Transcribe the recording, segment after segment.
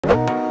Hey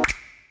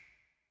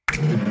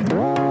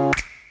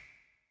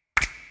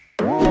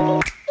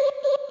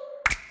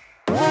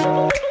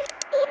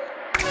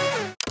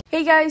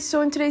guys,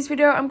 so in today's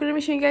video I'm going to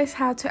be showing you guys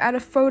how to add a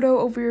photo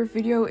over your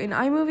video in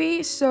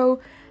iMovie. So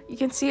you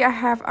can see I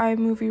have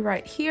iMovie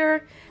right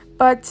here,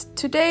 but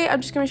today I'm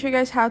just going to show you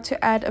guys how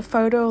to add a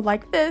photo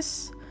like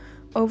this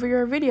over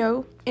your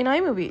video in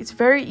iMovie. It's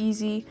very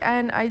easy,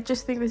 and I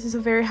just think this is a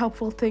very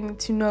helpful thing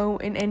to know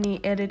in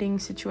any editing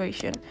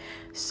situation.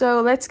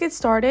 So let's get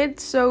started.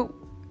 So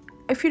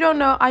if you don't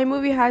know,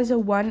 iMovie has a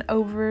 1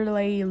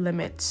 overlay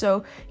limit,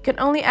 so you can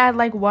only add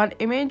like 1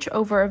 image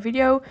over a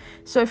video.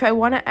 So if I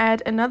want to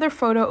add another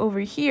photo over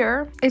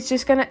here, it's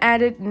just going to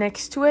add it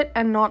next to it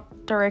and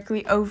not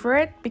directly over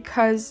it,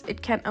 because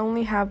it can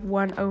only have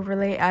 1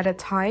 overlay at a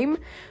time,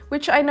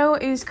 which I know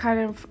is kind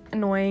of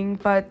annoying,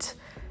 but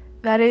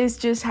that is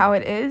just how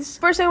it is.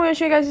 First thing I'm going to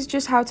show you guys is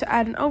just how to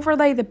add an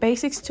overlay, the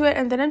basics to it,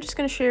 and then I'm just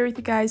going to share with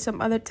you guys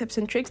some other tips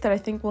and tricks that I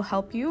think will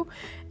help you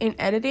in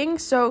editing.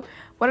 So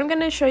what I'm going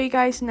to show you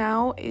guys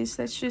now is,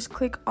 let's just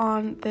click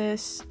on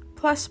this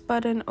plus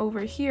button over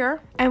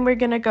here, and we're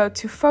going to go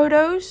to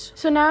photos.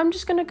 So now I'm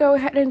just going to go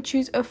ahead and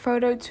choose a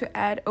photo to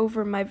add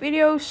over my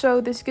video. So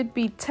this could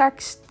be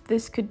text,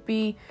 this could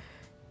be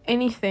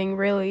anything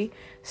really.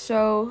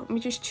 So let me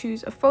just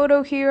choose a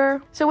photo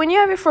here. So when you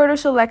have your photo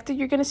selected,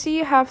 you're going to see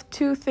you have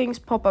 2 things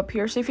pop up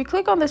here. So if you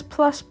click on this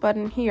plus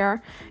button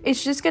here,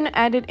 it's just going to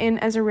add it in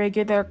as a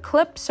regular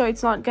clip, so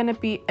it's not going to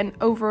be an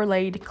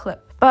overlaid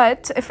clip.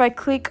 But if I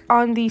click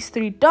on these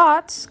 3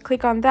 dots,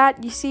 click on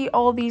that, you see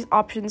all these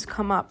options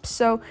come up.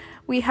 So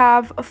we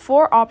have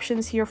 4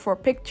 options here for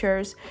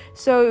pictures.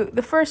 So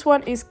the first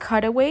one is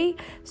cutaway.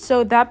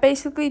 So that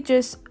basically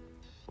just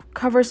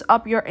covers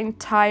up your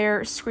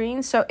entire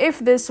screen. So if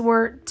this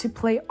were to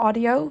play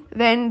audio,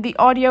 then the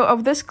audio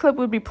of this clip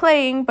would be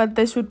playing, but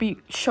this would be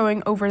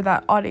showing over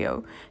that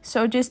audio.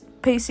 So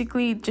just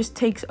basically just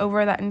takes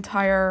over that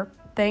entire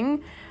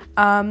thing.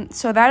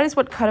 So that is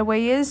what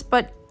cutaway is.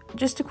 But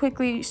just to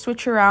quickly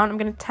switch around, I'm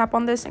going to tap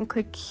on this and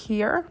click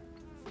here.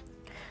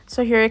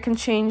 So here you can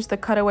change the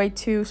cutaway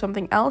to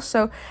something else.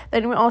 So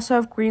then we also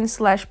have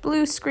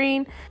green/blue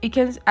screen. You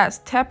can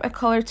tap a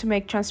color to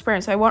make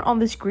transparent. So I want all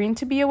this green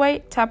to be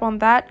away. Tap on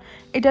that.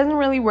 It doesn't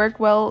really work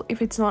well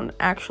if it's not an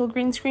actual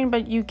green screen,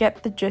 but you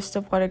get the gist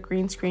of what a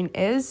green screen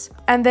is.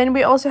 And then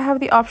we also have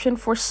the option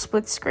for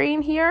split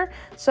screen here.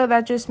 So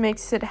that just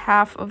makes it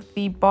half of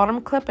the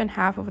bottom clip and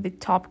half of the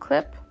top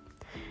clip.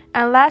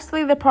 And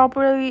lastly,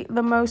 probably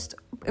the most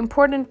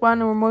important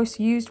one or most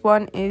used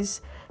one is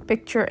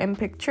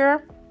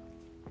picture-in-picture.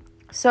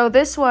 So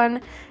this one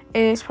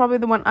is probably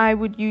the one I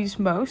would use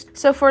most.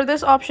 So for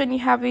this option, you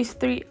have these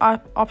 3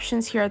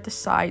 options here at the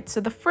side. So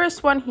the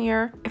first one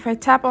here, if I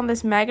tap on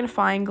this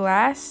magnifying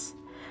glass,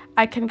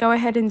 I can go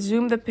ahead and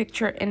zoom the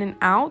picture in and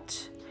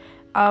out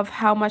of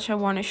how much I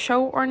want to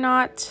show or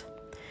not.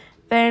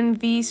 Then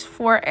these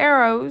 4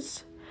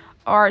 arrows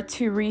are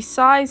to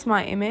resize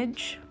my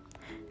image.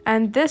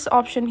 And this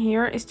option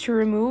here is to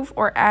remove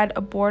or add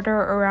a border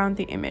around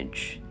the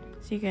image.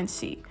 So you can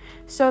see.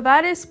 So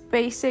that is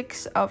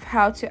basics of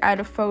how to add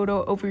a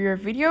photo over your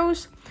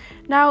videos.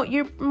 Now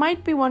you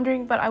might be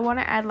wondering, but I want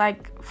to add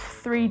like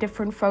 3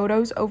 different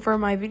photos over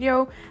my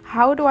video.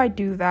 How do I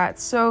do that?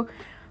 So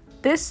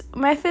this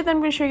method I'm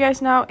going to show you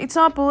guys now, it's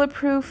not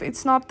bulletproof,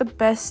 it's not the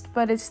best,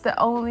 but it's the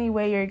only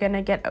way you're going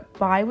to get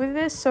by with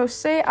this. So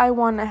say I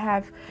want to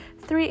have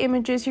 3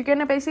 images, you're going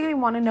to basically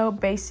want to know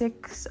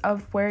basics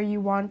of where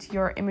you want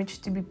your image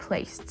to be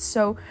placed.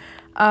 So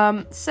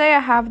say I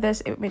have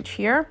this image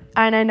here,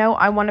 and I know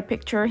I want a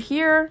picture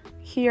here,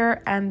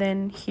 here, and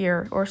then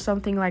here, or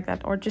something like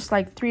that, or just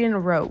like 3 in a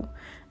row.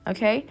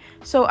 Okay,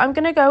 so I'm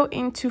gonna go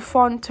into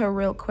Fonto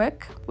real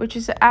quick, which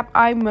is the app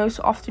I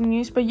most often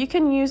use, but you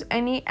can use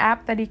any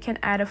app that you can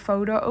add a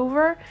photo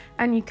over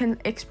and you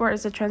can export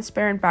as a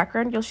transparent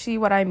background. You'll see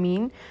what I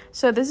mean.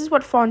 So this is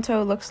what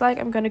Fonto looks like.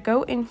 I'm gonna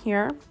go in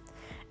here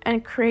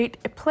and create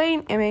a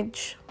plain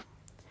image.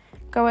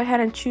 Go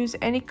ahead and choose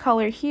any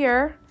color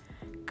here.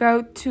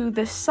 Go to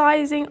the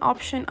sizing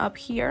option up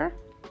here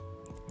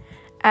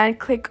and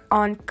click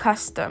on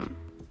custom.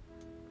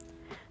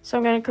 So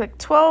I'm going to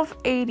click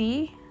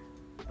 1280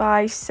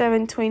 by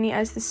 720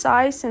 as the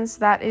size, since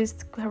that is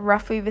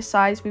roughly the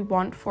size we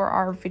want for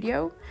our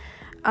video.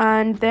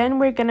 And then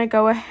we're going to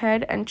go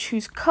ahead and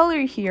choose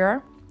color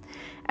here,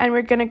 and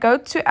we're going to go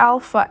to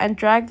alpha and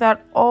drag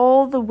that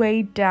all the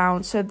way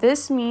down. So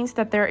this means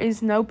that there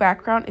is no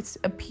background, it's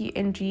a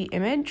PNG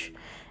image.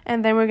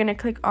 And then we're going to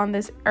click on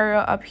this arrow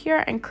up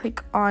here and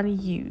click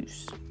on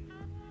use.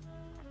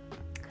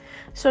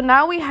 So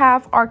now we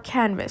have our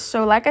canvas.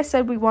 So like I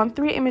said, we want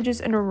 3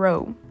 images in a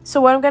row. So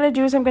what I'm going to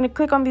do is I'm going to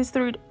click on these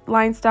 3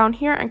 lines down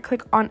here and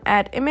click on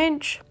add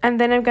image.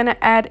 And then I'm going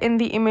to add in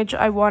the image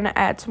I want to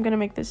add. So I'm going to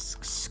make this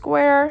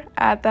square,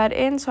 add that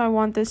in. So I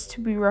want this to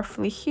be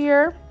roughly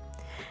here.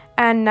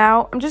 And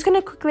now I'm just going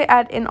to quickly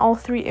add in all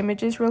 3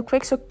 images real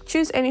quick. So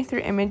choose any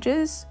 3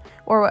 images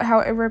or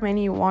however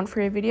many you want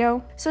for your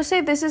video. So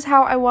say this is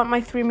how I want my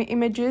 3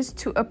 images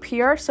to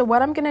appear. So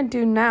what I'm going to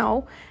do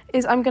now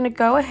is I'm going to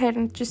go ahead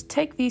and just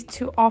take these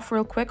two off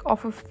real quick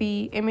off of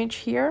the image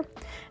here.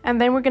 And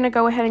then we're going to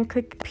go ahead and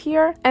click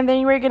here. And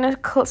then we're going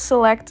to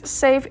select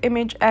save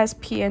image as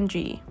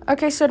PNG.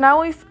 Okay, so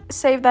now we've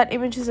saved that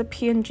image as a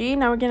PNG.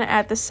 Now we're going to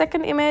add the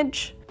second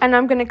image. And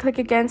I'm going to click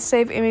again,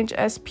 save image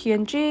as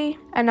PNG.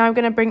 And now I'm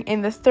going to bring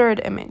in the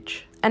third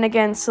image. And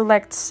again,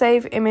 select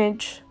save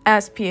image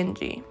as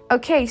PNG.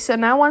 Okay, so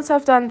now once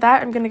I've done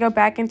that, I'm going to go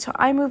back into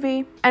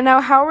iMovie. And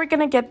now how we're going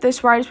to get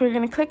this right is we're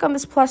going to click on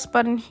this plus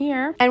button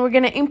here. And we're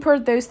going to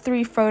import those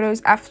 3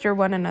 photos after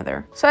one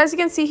another. So as you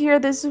can see here,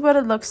 this is what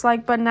it looks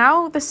like. But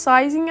now the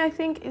sizing, I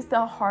think, is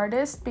the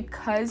hardest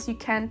because you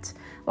can't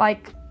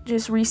like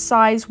just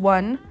resize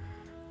one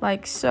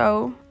like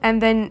so.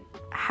 And then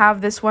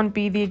have this one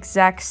be the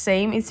exact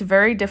same. It's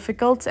very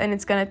difficult and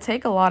it's going to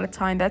take a lot of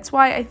time. That's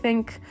why I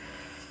think...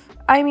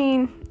 I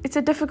mean, it's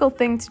a difficult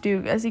thing to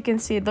do. As you can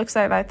see, it looks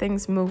like that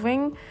thing's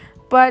moving,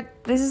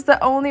 but this is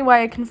the only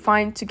way I can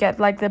find to get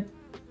like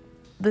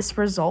this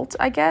result,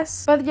 I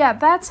guess. But yeah,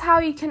 that's how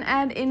you can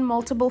add in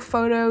multiple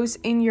photos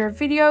in your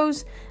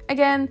videos.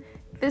 Again,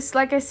 this,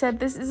 like I said,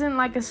 this isn't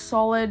like a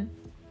solid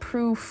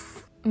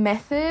proof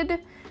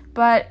method,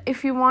 but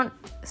if you want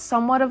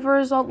somewhat of a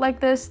result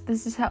like this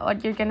is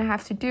what you're gonna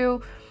have to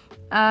do.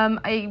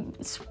 I'm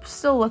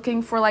still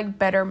looking for like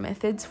better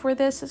methods for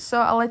this,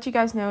 so I'll let you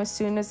guys know as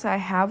soon as I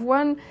have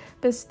one.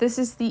 This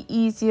is the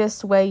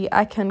easiest way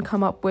I can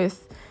come up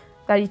with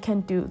that you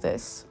can do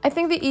this. I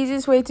think the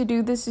easiest way to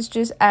do this is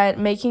just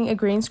making a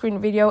green screen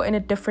video in a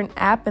different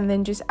app and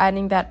then just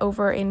adding that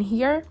over in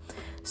here.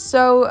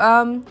 So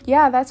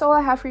yeah, that's all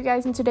I have for you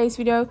guys in today's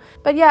video.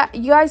 But yeah,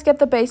 you guys get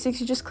the basics.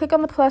 You just click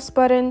on the plus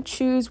button,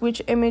 choose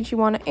which image you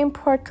want to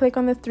import, click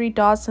on the 3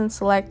 dots and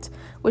select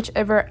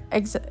whichever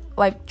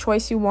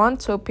choice you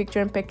want. So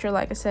picture in picture,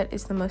 like I said,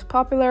 is the most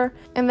popular,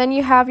 and then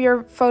you have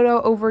your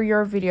photo over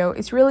your video.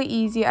 It's really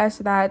easy as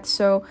that.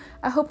 So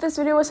I hope this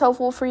video was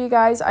helpful for you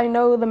guys. I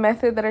know the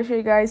method that I showed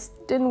you guys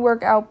didn't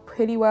work out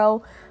pretty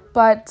well,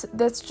 but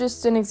that's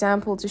just an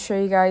example to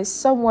show you guys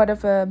somewhat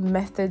of a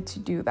method to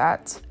do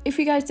that. If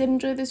you guys did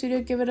enjoy this video,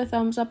 give it a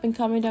thumbs up and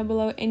comment down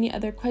below any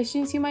other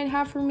questions you might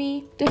have for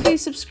me. Definitely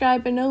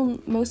subscribe. I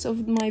know most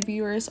of my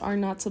viewers are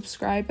not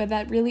subscribed, but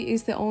that really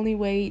is the only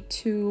way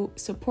to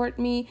support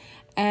me.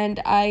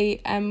 And I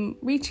am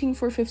reaching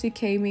for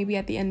 50k maybe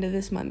at the end of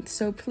this month,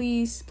 so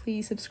please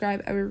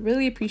subscribe. I would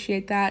really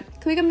appreciate that.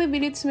 Click on the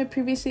video to see my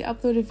previously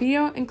uploaded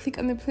video and click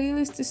on the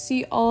playlist to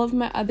see all of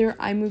my other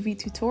iMovie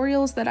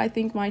tutorials that I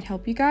think might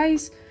help you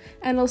guys,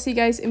 and I'll see you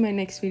guys in my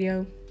next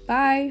video.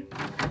 Bye.